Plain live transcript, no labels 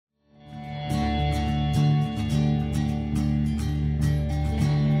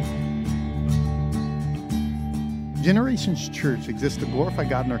Generations Church exists to glorify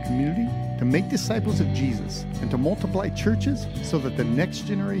God in our community, to make disciples of Jesus, and to multiply churches so that the next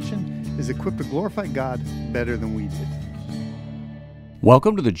generation is equipped to glorify God better than we did.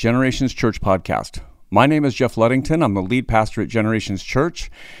 Welcome to the Generations Church podcast. My name is Jeff Ludington. I'm the lead pastor at Generations Church,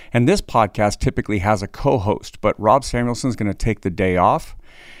 and this podcast typically has a co-host, but Rob Samuelson is going to take the day off,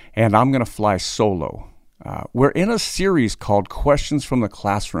 and I'm going to fly solo. We're in a series called Questions from the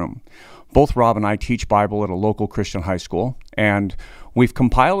Classroom. Both Rob and I teach Bible at a local Christian high school, and we've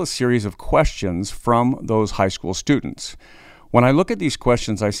compiled a series of questions from those high school students. When I look at these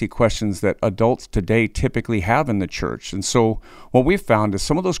questions, I see questions that adults today typically have in the church. And so what we've found is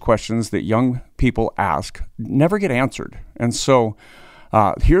some of those questions that young people ask never get answered. And so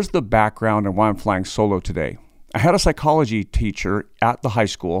here's the background and why I'm flying solo today. I had a psychology teacher at the high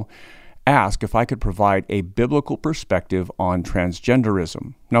school ask if I could provide a biblical perspective on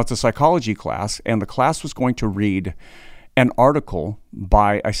transgenderism. Now, it's a psychology class, and the class was going to read an article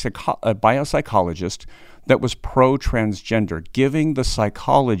by a psychologist that was pro-transgender, giving the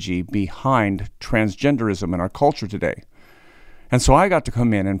psychology behind transgenderism in our culture today. And so I got to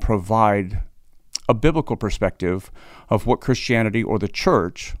come in and provide a biblical perspective of what Christianity or the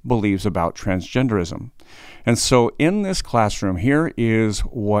church believes about transgenderism. And so in this classroom, here is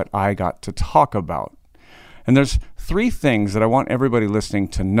what I got to talk about. And there's three things that I want everybody listening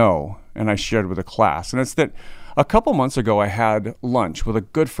to know, and I shared with the class. And it's that a couple months ago, I had lunch with a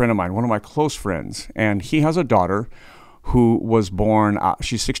good friend of mine, one of my close friends, and he has a daughter who was born,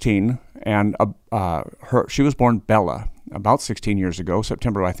 she's 16, and she was born Bella about 16 years ago.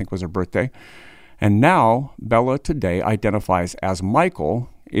 September, I think, was her birthday. And now, Bella today identifies as Michael,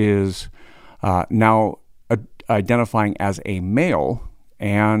 is now identifying as a male,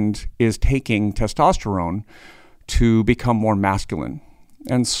 and is taking testosterone to become more masculine.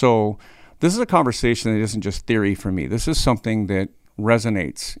 And so this is a conversation that isn't just theory for me. This is something that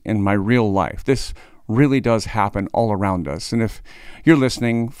resonates in my real life. This really does happen all around us. And if you're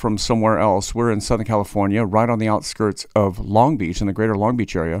listening from somewhere else, we're in Southern California, right on the outskirts of Long Beach, in the greater Long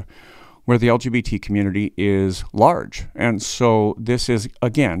Beach area, where the LGBT community is large. And so this is,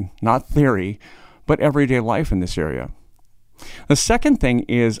 again, not theory, but everyday life in this area. The second thing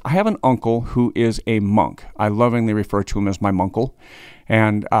is I have an uncle who is a monk. I lovingly refer to him as my munkle.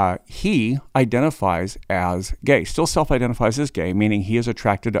 And he identifies as gay, still self-identifies as gay, meaning he is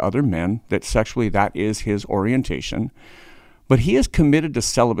attracted to other men, that sexually that is his orientation. But he is committed to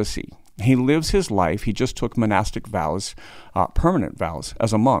celibacy. He lives his life. He just took monastic vows, permanent vows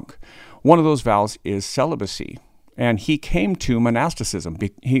as a monk. One of those vows is celibacy. And he came to monasticism.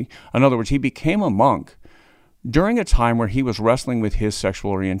 In other words, he became a monk during a time where he was wrestling with his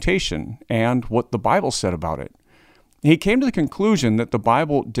sexual orientation and what the Bible said about it. He came to the conclusion that the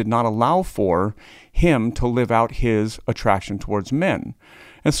Bible did not allow for him to live out his attraction towards men.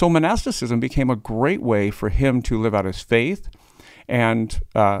 And so monasticism became a great way for him to live out his faith and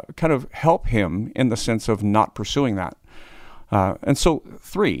kind of help him in the sense of not pursuing that. And so,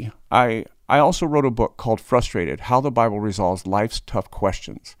 three, I also wrote a book called Frustrated, How the Bible Resolves Life's Tough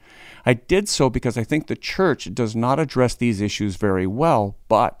Questions. I did so because I think the church does not address these issues very well,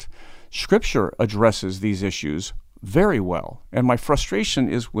 but Scripture addresses these issues very well. And my frustration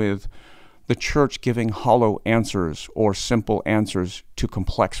is with the church giving hollow answers or simple answers to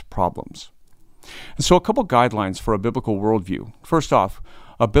complex problems. And so a couple guidelines for a biblical worldview. First off,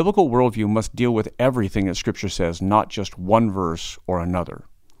 a biblical worldview must deal with everything that Scripture says, not just one verse or another.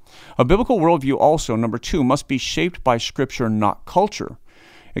 A biblical worldview also, number two, must be shaped by Scripture, not culture.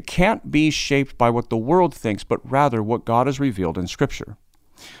 It can't be shaped by what the world thinks, but rather what God has revealed in Scripture.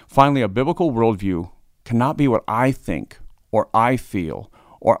 Finally, a biblical worldview cannot be what I think, or I feel,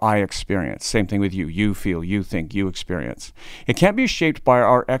 or I experience. Same thing with you. You feel, you think, you experience. It can't be shaped by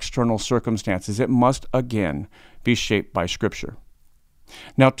our external circumstances. It must, again, be shaped by Scripture.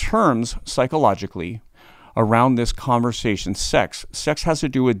 Now, terms, psychologically, around this conversation, sex has to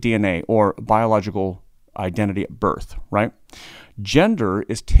do with DNA or biological identity at birth, right? Gender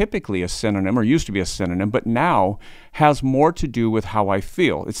is typically a synonym, or used to be a synonym, but now has more to do with how I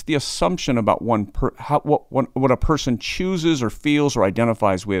feel. It's the assumption about what a person chooses or feels or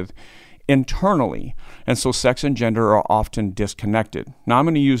identifies with internally. And so sex and gender are often disconnected. Now, I'm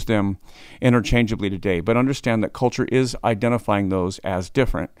going to use them interchangeably today, but understand that culture is identifying those as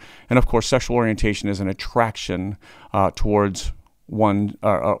different. And of course, sexual orientation is an attraction towards one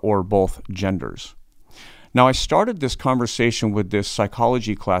or both genders. Now, I started this conversation with this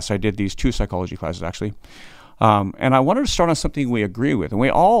psychology class. I did these two psychology classes, actually. And I wanted to start on something we agree with. And we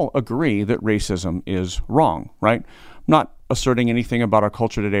all agree that racism is wrong, right? not asserting anything about our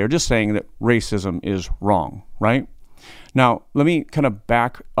culture today, or just saying that racism is wrong, right? Now, let me kind of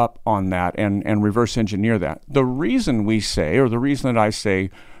back up on that and reverse engineer that. The reason we say, or the reason that I say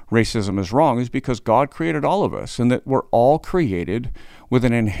racism is wrong, is because God created all of us, and that we're all created with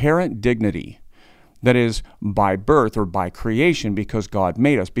an inherent dignity that is by birth or by creation, because God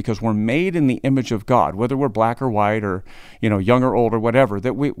made us, because we're made in the image of God, whether we're black or white or, young or old or whatever,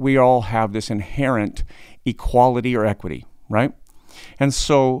 that we all have this inherent equality or equity, right? And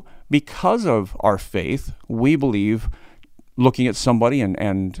so because of our faith, we believe looking at somebody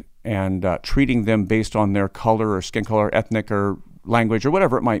and treating them based on their color or skin color, ethnic or language or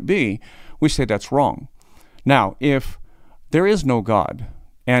whatever it might be, we say that's wrong. Now, if there is no God,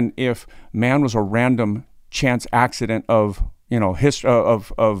 and if man was a random chance accident of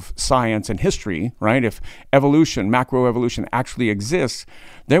of science and history, right? If evolution, macroevolution actually exists,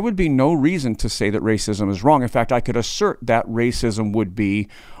 there would be no reason to say that racism is wrong. In fact, I could assert that racism would be,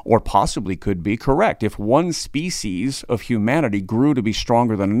 or possibly could be, correct. If one species of humanity grew to be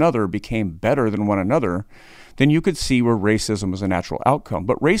stronger than another, became better than one another, then you could see where racism is a natural outcome.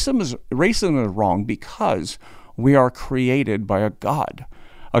 But racism is wrong because we are created by a God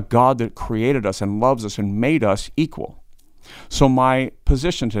that created us and loves us and made us equal. So my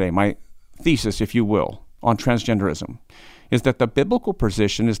position today, my thesis, if you will, on transgenderism, is that the biblical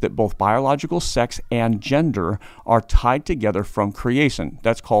position is that both biological sex and gender are tied together from creation.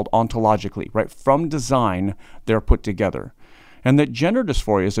 That's called ontologically, right? From design, they're put together. And that gender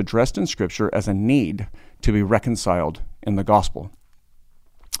dysphoria is addressed in Scripture as a need to be reconciled in the gospel.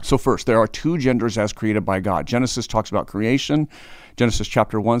 So first, there are two genders as created by God. Genesis talks about creation. Genesis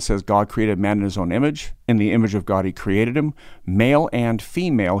chapter 1 says God created man in his own image. In the image of God, he created him. Male and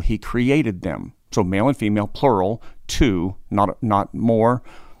female, he created them. So male and female, plural, two, not more,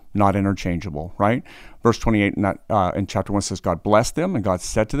 not interchangeable, right? Verse 28 in chapter 1 says, God blessed them, and God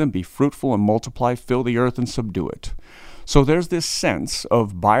said to them, be fruitful and multiply, fill the earth and subdue it. So there's this sense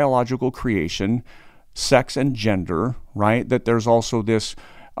of biological creation, sex and gender, right? That there's also this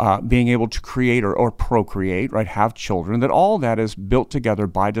being able to create or procreate, right? Have children, that all that is built together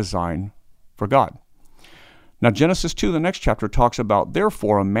by design for God. Now, Genesis 2, the next chapter, talks about,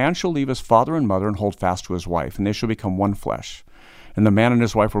 therefore, a man shall leave his father and mother and hold fast to his wife, and they shall become one flesh. And the man and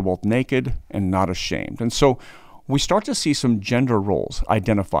his wife were both naked and not ashamed. And so we start to see some gender roles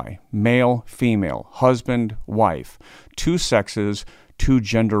identify: male, female, husband, wife, two sexes, two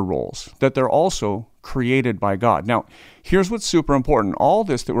gender roles, that they're also created by God. Now, here's what's super important. All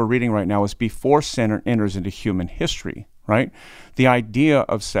this that we're reading right now is before sin enters into human history, right? The idea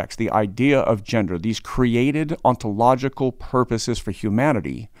of sex, the idea of gender, these created ontological purposes for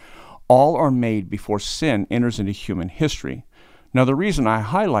humanity, all are made before sin enters into human history. Now, the reason I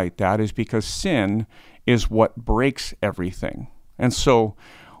highlight that is because sin is what breaks everything. And so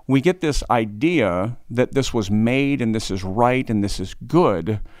we get this idea that this was made and this is right and this is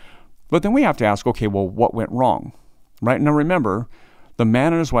good, but then we have to ask, okay, well, what went wrong? Right? Now remember, the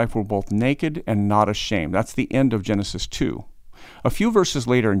man and his wife were both naked and not ashamed. That's the end of Genesis 2. A few verses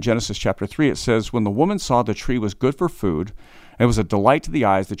later in Genesis chapter 3, it says, when the woman saw the tree was good for food, and it was a delight to the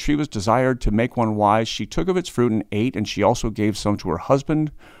eyes, the tree was desired to make one wise, she took of its fruit and ate, and she also gave some to her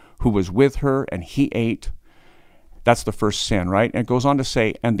husband who was with her, and he ate. That's the first sin, right? And it goes on to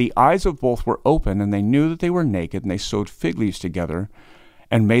say, and the eyes of both were open, and they knew that they were naked, and they sewed fig leaves together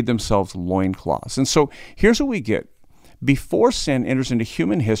and made themselves loincloths. And so here's what we get. Before sin enters into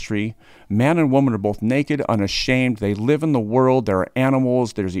human history, man and woman are both naked, unashamed. They live in the world. There are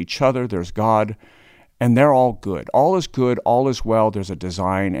animals. There's each other. There's God. And they're all good. All is good. All is well. There's a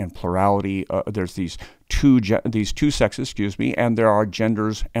design and plurality. There's these two sexes, and there are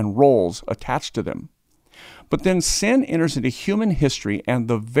genders and roles attached to them. But then sin enters into human history, and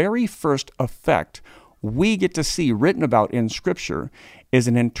the very first effect we get to see written about in Scripture is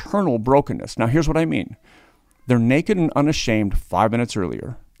an internal brokenness. Now, here's what I mean. They're naked and unashamed 5 minutes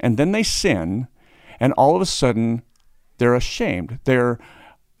earlier, and then they sin, and all of a sudden, they're ashamed. They're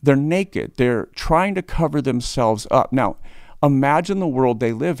naked. They're trying to cover themselves up. Now, imagine the world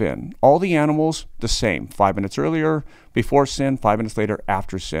they live in. All the animals, the same. 5 minutes earlier, before sin, 5 minutes later,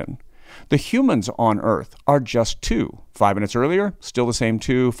 after sin. The humans on earth are just two. 5 minutes earlier, still the same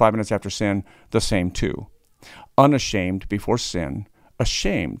two. 5 minutes after sin, the same two. Unashamed before sin,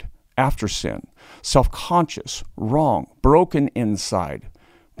 ashamed after sin. Self-conscious, wrong, broken inside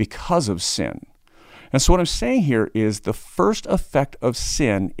because of sin. And so what I'm saying here is the first effect of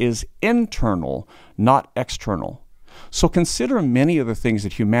sin is internal, not external. So consider many of the things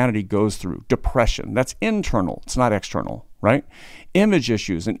that humanity goes through. Depression, that's internal, it's not external, right? Image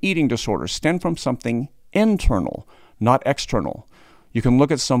issues and eating disorders stem from something internal, not external. You can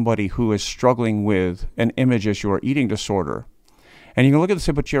look at somebody who is struggling with an image issue or eating disorder, and you can look at them and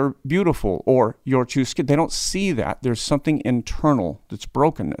say, but you're beautiful, or you're too skinny. They don't see that. There's something internal that's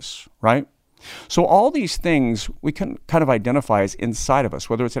brokenness, right? So all these things we can kind of identify as inside of us,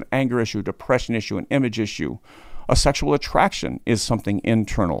 whether it's an anger issue, depression issue, an image issue. A sexual attraction is something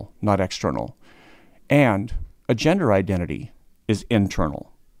internal, not external. And a gender identity is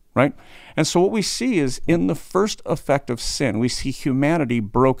internal, right? And so what we see is in the first effect of sin, we see humanity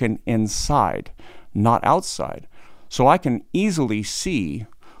broken inside, not outside. So I can easily see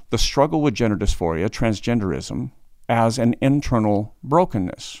the struggle with gender dysphoria, transgenderism, as an internal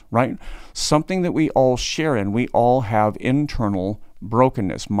brokenness, right? Something that we all share in. We all have internal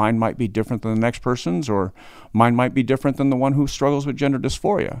brokenness. Mine might be different than the next person's, or mine might be different than the one who struggles with gender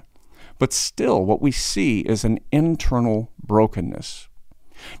dysphoria. But still, what we see is an internal brokenness.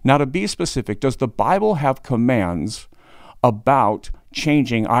 Now, to be specific, does the Bible have commands about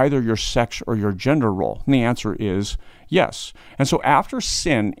changing either your sex or your gender role? And the answer is yes. And so after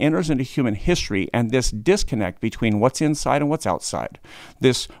sin enters into human history and this disconnect between what's inside and what's outside,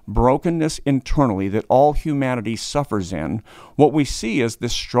 this brokenness internally that all humanity suffers in, what we see is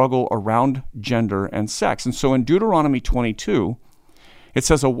this struggle around gender and sex. And so in Deuteronomy 22, it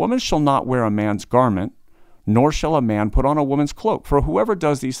says, "A woman shall not wear a man's garment, nor shall a man put on a woman's cloak, for whoever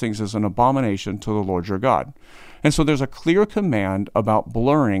does these things is an abomination to the Lord your God." And so there's a clear command about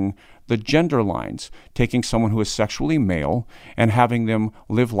blurring the gender lines, taking someone who is sexually male and having them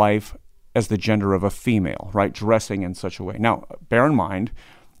live life as the gender of a female, right? Dressing in such a way. Now, bear in mind,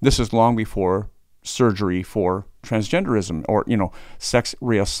 this is long before surgery for transgenderism or, sex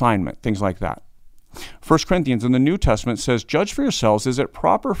reassignment, things like that. 1 Corinthians in the New Testament says, "Judge for yourselves, is it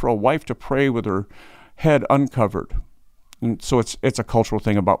proper for a wife to pray with her head uncovered?" And so it's a cultural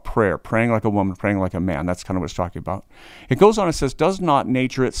thing about prayer, praying like a woman, praying like a man. That's kind of what it's talking about. It goes on and says, "Does not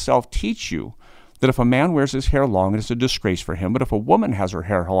nature itself teach you that if a man wears his hair long, it is a disgrace for him, but if a woman has her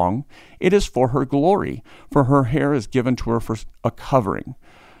hair long, it is for her glory, for her hair is given to her for a covering.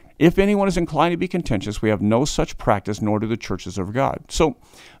 If anyone is inclined to be contentious, we have no such practice, nor do the churches of God." So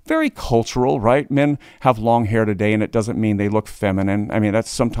very cultural, right? Men have long hair today, and it doesn't mean they look feminine. I mean,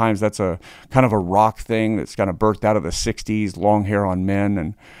 sometimes that's a kind of a rock thing that's kind of birthed out of the 60s, long hair on men.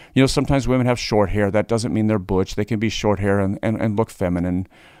 And, sometimes women have short hair. That doesn't mean they're butch. They can be short hair and look feminine.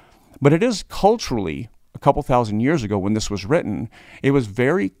 But it is culturally, a couple thousand years ago when this was written, it was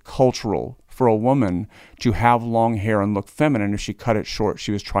very cultural for a woman to have long hair and look feminine. If she cut it short,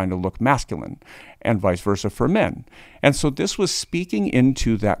 she was trying to look masculine, and vice versa for men. And so this was speaking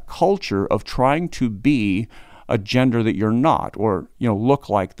into that culture of trying to be a gender that you're not, or look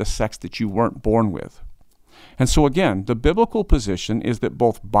like the sex that you weren't born with. And so again, the biblical position is that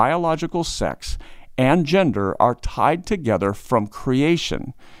both biological sex and gender are tied together from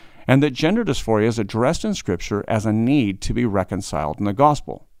creation, and that gender dysphoria is addressed in Scripture as a need to be reconciled in the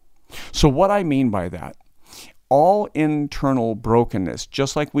gospel. So what I mean by that, all internal brokenness,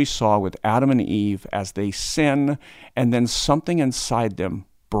 just like we saw with Adam and Eve as they sin and then something inside them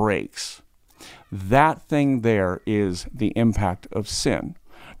breaks. That thing there is the impact of sin.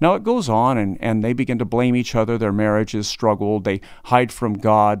 Now it goes on and they begin to blame each other. Their marriage is struggled. They hide from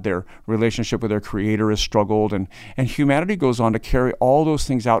God. Their relationship with their Creator is struggled. And humanity goes on to carry all those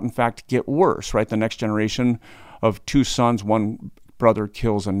things out, in fact, get worse, right? The next generation of two sons, one brother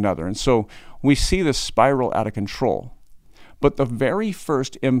kills another. And so we see this spiral out of control. But the very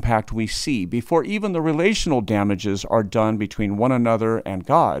first impact we see, before even the relational damages are done between one another and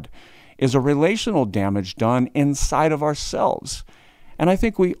God, is a relational damage done inside of ourselves. And I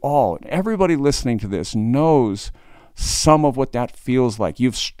think we all, everybody listening to this, knows some of what that feels like.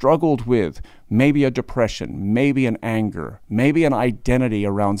 You've struggled with maybe a depression, maybe an anger, maybe an identity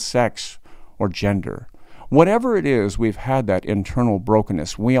around sex or gender. Whatever it is, we've had that internal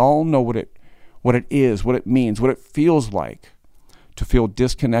brokenness. We all know what it is, what it means, what it feels like to feel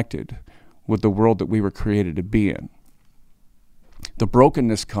disconnected with the world that we were created to be in. The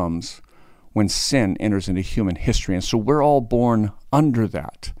brokenness comes when sin enters into human history, and so we're all born under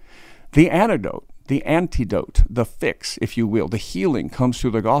that. The antidote, the fix, if you will, the healing comes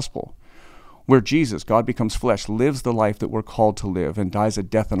through the gospel, where Jesus, God becomes flesh, lives the life that we're called to live and dies a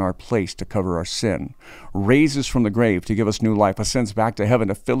death in our place to cover our sin, raises from the grave to give us new life, ascends back to heaven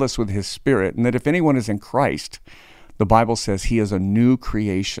to fill us with His Spirit, and that if anyone is in Christ, the Bible says he is a new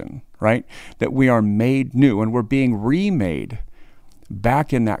creation, right? That we are made new and we're being remade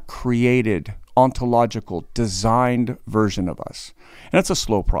back in that created, ontological, designed version of us. And it's a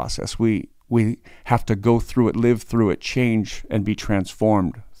slow process. We have to go through it, live through it, change, and be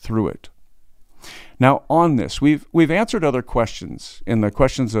transformed through it. Now, on this, we've answered other questions in the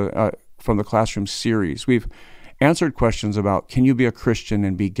questions from the Classroom series. We've answered questions about, can you be a Christian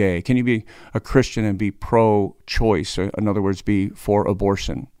and be gay? Can you be a Christian and be pro-choice? In other words, be for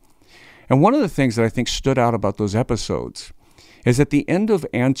abortion. And one of the things that I think stood out about those episodes is at the end of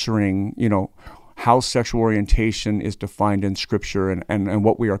answering, how sexual orientation is defined in Scripture and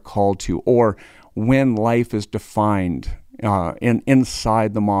what we are called to, or when life is defined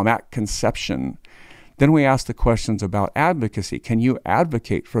inside the mom at conception, then we ask the questions about advocacy. Can you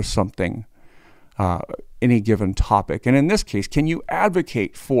advocate for something, any given topic? And in this case, can you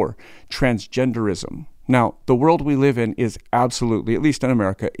advocate for transgenderism? Now, the world we live in is absolutely, at least in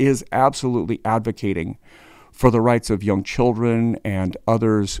America, is absolutely advocating for the rights of young children and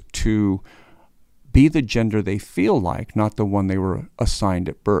others to be the gender they feel like, not the one they were assigned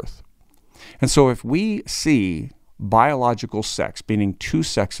at birth. And so if we see biological sex, meaning two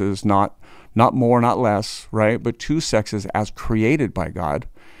sexes, not more, not less, right, but two sexes as created by God,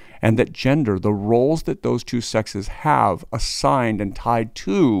 and that gender, the roles that those two sexes have assigned and tied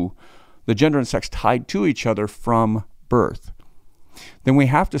to, the gender and sex tied to each other from birth, then we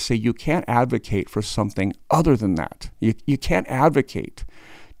have to say you can't advocate for something other than that. You can't advocate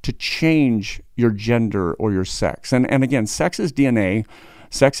to change your gender or your sex. And again, sex is DNA.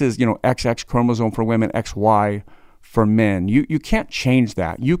 Sex is, XX chromosome for women, XY for men. You can't change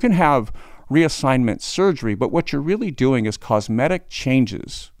that. You can have reassignment surgery, but what you're really doing is cosmetic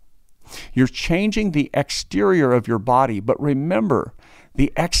changes. You're changing the exterior of your body, but remember,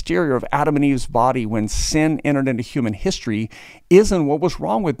 the exterior of Adam and Eve's body when sin entered into human history isn't what was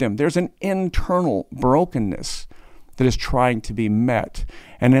wrong with them. There's an internal brokenness that is trying to be met.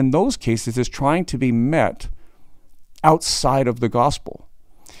 And in those cases, it's trying to be met outside of the gospel.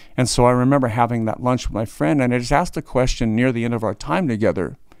 And so I remember having that lunch with my friend, and I just asked the question near the end of our time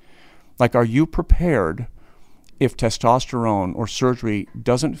together, like, are you prepared if testosterone or surgery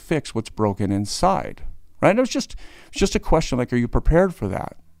doesn't fix what's broken inside? Right? And it was just a question like, are you prepared for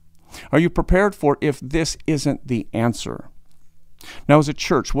that? Are you prepared for if this isn't the answer? Now, as a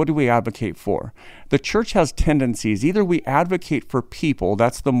church, what do we advocate for? The church has tendencies. Either we advocate for people,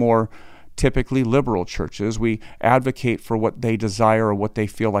 that's the more typically liberal churches. We advocate for what they desire or what they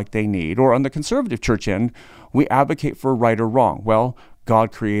feel like they need. Or on the conservative church end, we advocate for right or wrong. Well,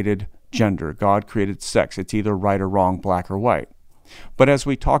 God created gender. God created sex. It's either right or wrong, black or white. But as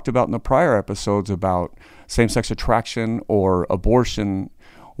we talked about in the prior episodes about same-sex attraction or abortion,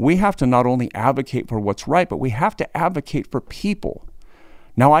 we have to not only advocate for what's right, but we have to advocate for people.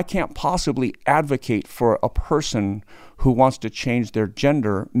 Now, I can't possibly advocate for a person who wants to change their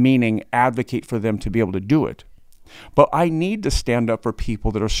gender, meaning advocate for them to be able to do it. But I need to stand up for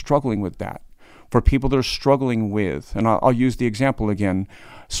people that are struggling with that, for people that are struggling with, and I'll use the example again.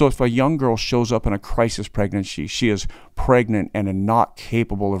 So if a young girl shows up in a crisis pregnancy, she is pregnant and not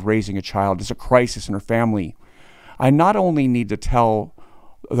capable of raising a child, it's a crisis in her family, I not only need to tell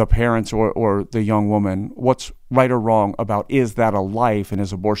the parents or the young woman what's right or wrong about, is that a life and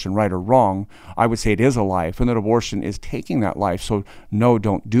is abortion right or wrong? I would say it is a life and that abortion is taking that life, so no,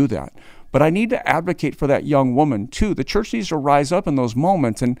 don't do that. But I need to advocate for that young woman too. The church needs to rise up in those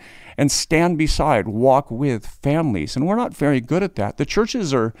moments and stand beside, walk with families. And we're not very good at that. The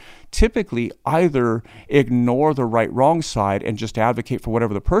churches are typically either ignore the right-wrong side and just advocate for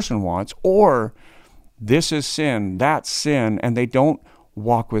whatever the person wants, or this is sin, that's sin, and they don't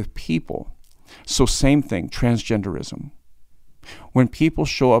walk with people. So same thing, transgenderism. When people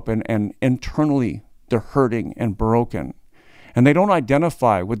show up and internally they're hurting and broken, and they don't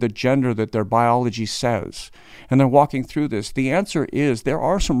identify with the gender that their biology says, and they're walking through this, the answer is there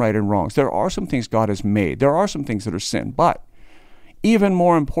are some right and wrongs. There are some things God has made. There are some things that are sin. But even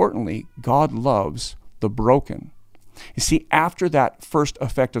more importantly, God loves the broken. You see, after that first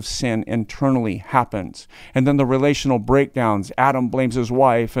effect of sin internally happens, and then the relational breakdowns, Adam blames his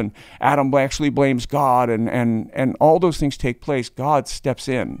wife, and Adam actually blames God, and all those things take place, God steps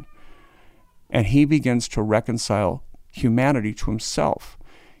in, and he begins to reconcile humanity to himself.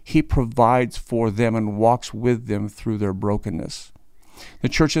 He provides for them and walks with them through their brokenness. The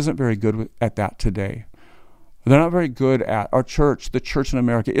church isn't very good at that today. They're not very good at, our church, the church in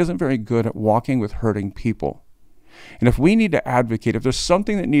America, isn't very good at walking with hurting people. And if we need to advocate, if there's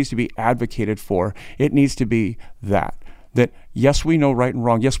something that needs to be advocated for, it needs to be that yes, we know right and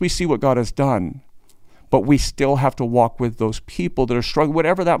wrong. Yes, we see what God has done, but we still have to walk with those people that are struggling,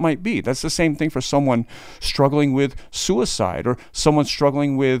 whatever that might be. That's the same thing for someone struggling with suicide, or someone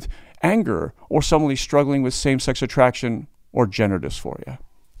struggling with anger, or somebody struggling with same-sex attraction or gender dysphoria.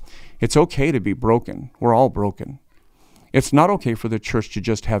 It's okay to be broken. We're all broken. It's not okay for the church to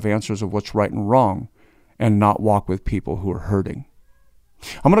just have answers of what's right and wrong and not walk with people who are hurting.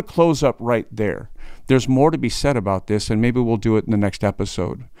 I'm going to close up right there. There's more to be said about this, and maybe we'll do it in the next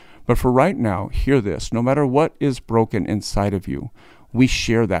episode. But for right now, hear this. No matter what is broken inside of you, we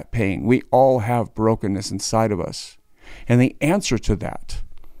share that pain. We all have brokenness inside of us. And the answer to that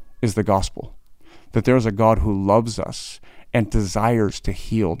is the gospel, that there is a God who loves us and desires to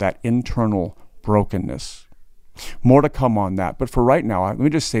heal that internal brokenness. More to come on that. But for right now, let me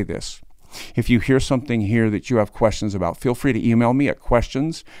just say this. If you hear something here that you have questions about, feel free to email me at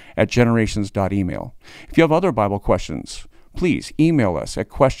questions@generations.email. If you have other Bible questions, please email us at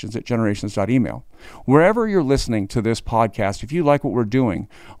questions@generations.email. Wherever you're listening to this podcast, if you like what we're doing,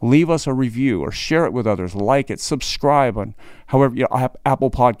 leave us a review or share it with others, like it, subscribe on however,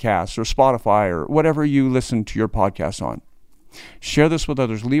 Apple Podcasts or Spotify or whatever you listen to your podcasts on. Share this with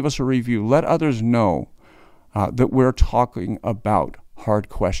others. Leave us a review. Let others know that we're talking about hard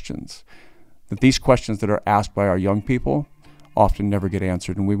questions, that these questions that are asked by our young people often never get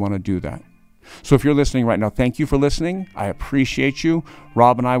answered, and we want to do that. So if you're listening right now, thank you for listening. I appreciate you.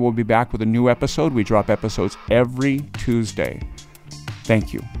 Rob and I will be back with a new episode. We drop episodes every Tuesday.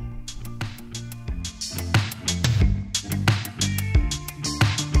 Thank you.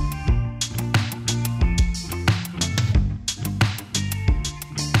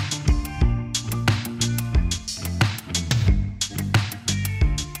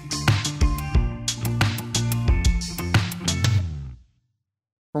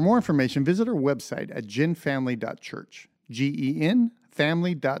 For more information, visit our website at genfamily.church, Gen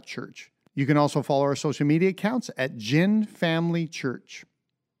family.church. You can also follow our social media accounts at Gen Family Church.